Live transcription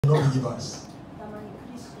non-believers.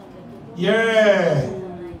 Yeah.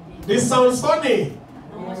 This sounds funny.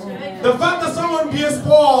 The fact that someone bears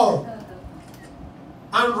Paul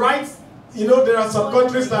and writes, you know, there are some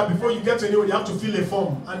countries that before you get to anywhere, you have to fill a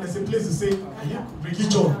form. And there's a place to say, are you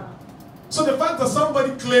religion? So the fact that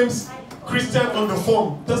somebody claims Christian on the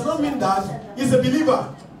form does not mean that he's a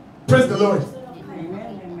believer. Praise the Lord.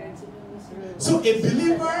 So a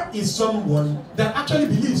believer is someone that actually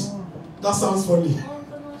believes. That sounds funny.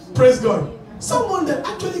 Praise God. Someone that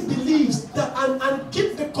actually believes that and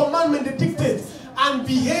keeps the commandment, the dictate, and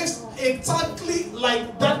behaves exactly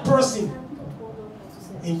like that person.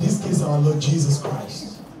 In this case, our Lord Jesus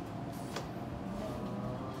Christ.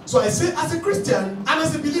 So I say, as a Christian and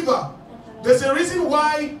as a believer, there's a reason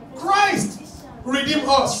why Christ redeemed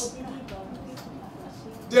us.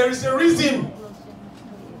 There is a reason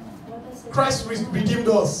Christ redeemed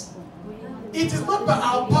us. It is not by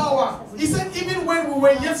our power. He said, even when we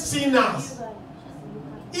were yet sinners,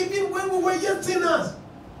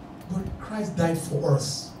 but Christ died for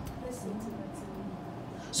us.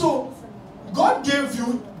 So, God gave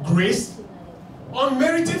you grace,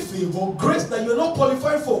 unmerited favor, grace that you're not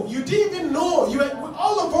qualified for. You didn't even know.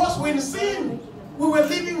 All of us were in sin. We were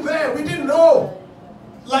living there. We didn't know.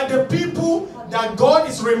 Like the people that God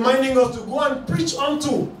is reminding us to go and preach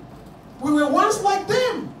unto. We were once like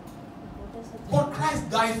them. But Christ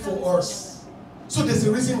died for us. So there's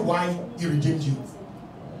a reason why He redeemed you.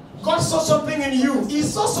 God saw something in you. He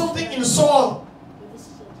saw something in Saul.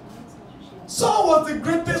 Saul was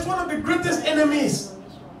one of the greatest enemies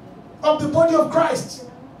of the body of Christ.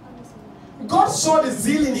 God saw the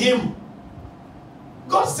zeal in him.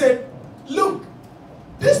 God said, look,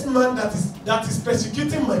 this man that is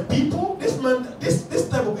persecuting my people, this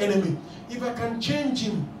type of enemy, if I can change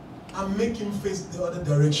him and make him face the other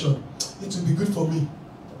direction, it will be good for me.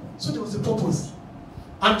 So there was a purpose.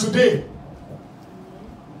 And today,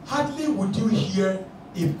 hardly would you hear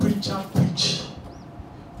a preacher preach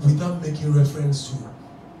without making reference to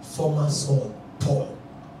former Saul, Paul.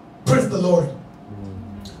 Praise the Lord.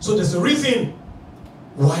 So there's a reason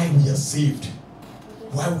why we are saved,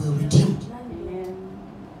 why we are redeemed.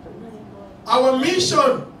 Our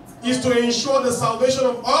mission is to ensure the salvation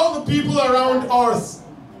of all the people around us.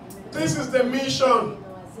 This is the mission.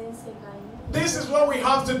 This is what we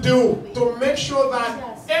have to do to make sure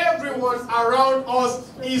that everyone around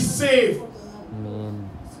us is saved.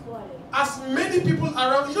 As many people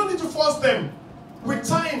around, you don't need to force them with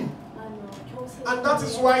time. And that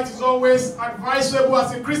is why it is always advisable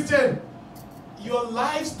as a Christian. Your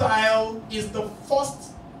lifestyle is the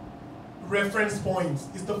first reference point.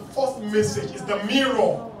 It's the first message. It's the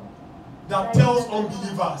mirror that tells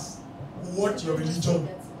unbelievers what your religion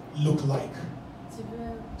looks like.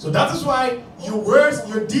 So that is why your words,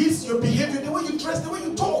 your deeds, your behavior, the way you dress, the way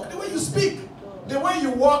you talk, the way you speak, the way you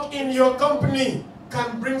walk in your company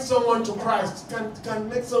can bring someone to Christ. Can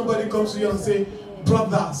make somebody come to you and say,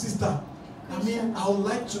 brother, sister, I would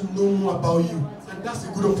like to know more about you. And that's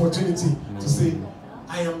a good opportunity to say,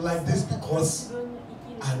 I am like this because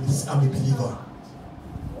I'm a believer.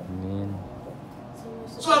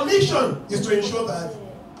 So our mission is to ensure that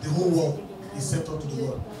the whole world is set unto the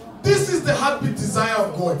Lord. This is the heartbeat desire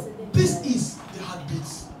of God. This is the heartbeat.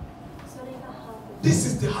 This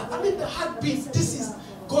is the heartbeat. The heartbeat. This is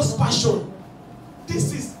God's passion.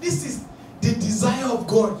 This is the desire of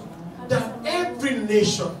God that every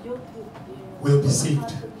nation will be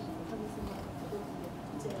saved.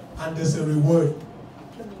 And there's a reward.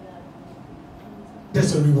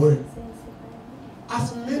 There's a reward.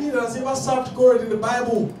 As many that have ever served God in the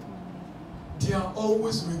Bible, they are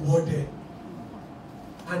always rewarded.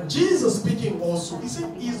 And Jesus speaking also, he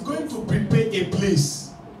said he's going to prepare a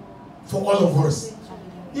place for all of us.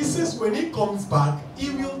 He says when he comes back,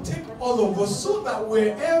 he will take all of us so that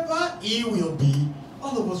wherever he will be,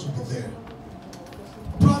 all of us will be there.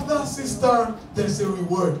 Brother, sister, there's a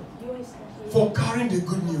reward for carrying the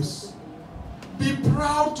good news. Be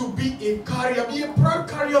proud to be a carrier. Be a proud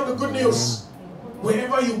carrier of the good news.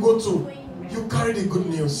 Wherever you go to, you carry the good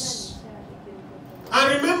news.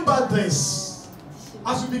 And remember this,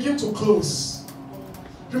 as we begin to close,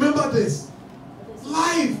 remember this.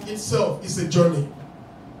 Life itself is a journey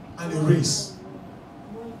and a race.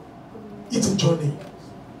 It's a journey.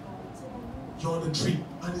 You're on a trip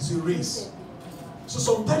and it's a race. So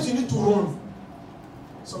sometimes you need to run.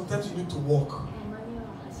 Sometimes you need to walk.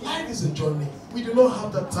 Life is a journey. We do not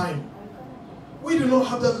have that time. We do not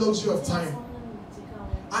have that luxury of time.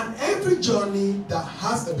 And every journey that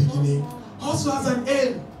has a beginning also has an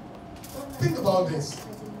end. Think about this.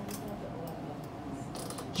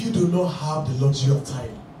 You do not have the luxury of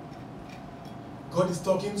time. God is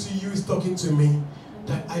talking to you, He's talking to me,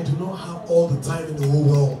 that I do not have all the time in the whole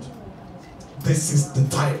world. This is the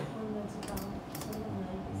time.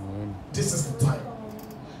 This is the time.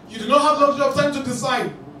 You do not have luxury of time to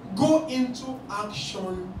decide. Go into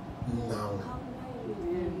action now.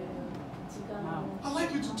 I'd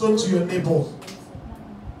like you to turn to your neighbor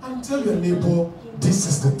and tell your neighbor, this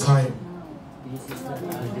is the time.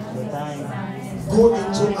 Go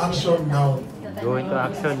into action now. Go into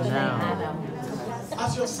action now.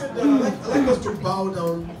 As you're sitting there, I'd like us to bow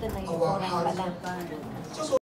down our hearts. Just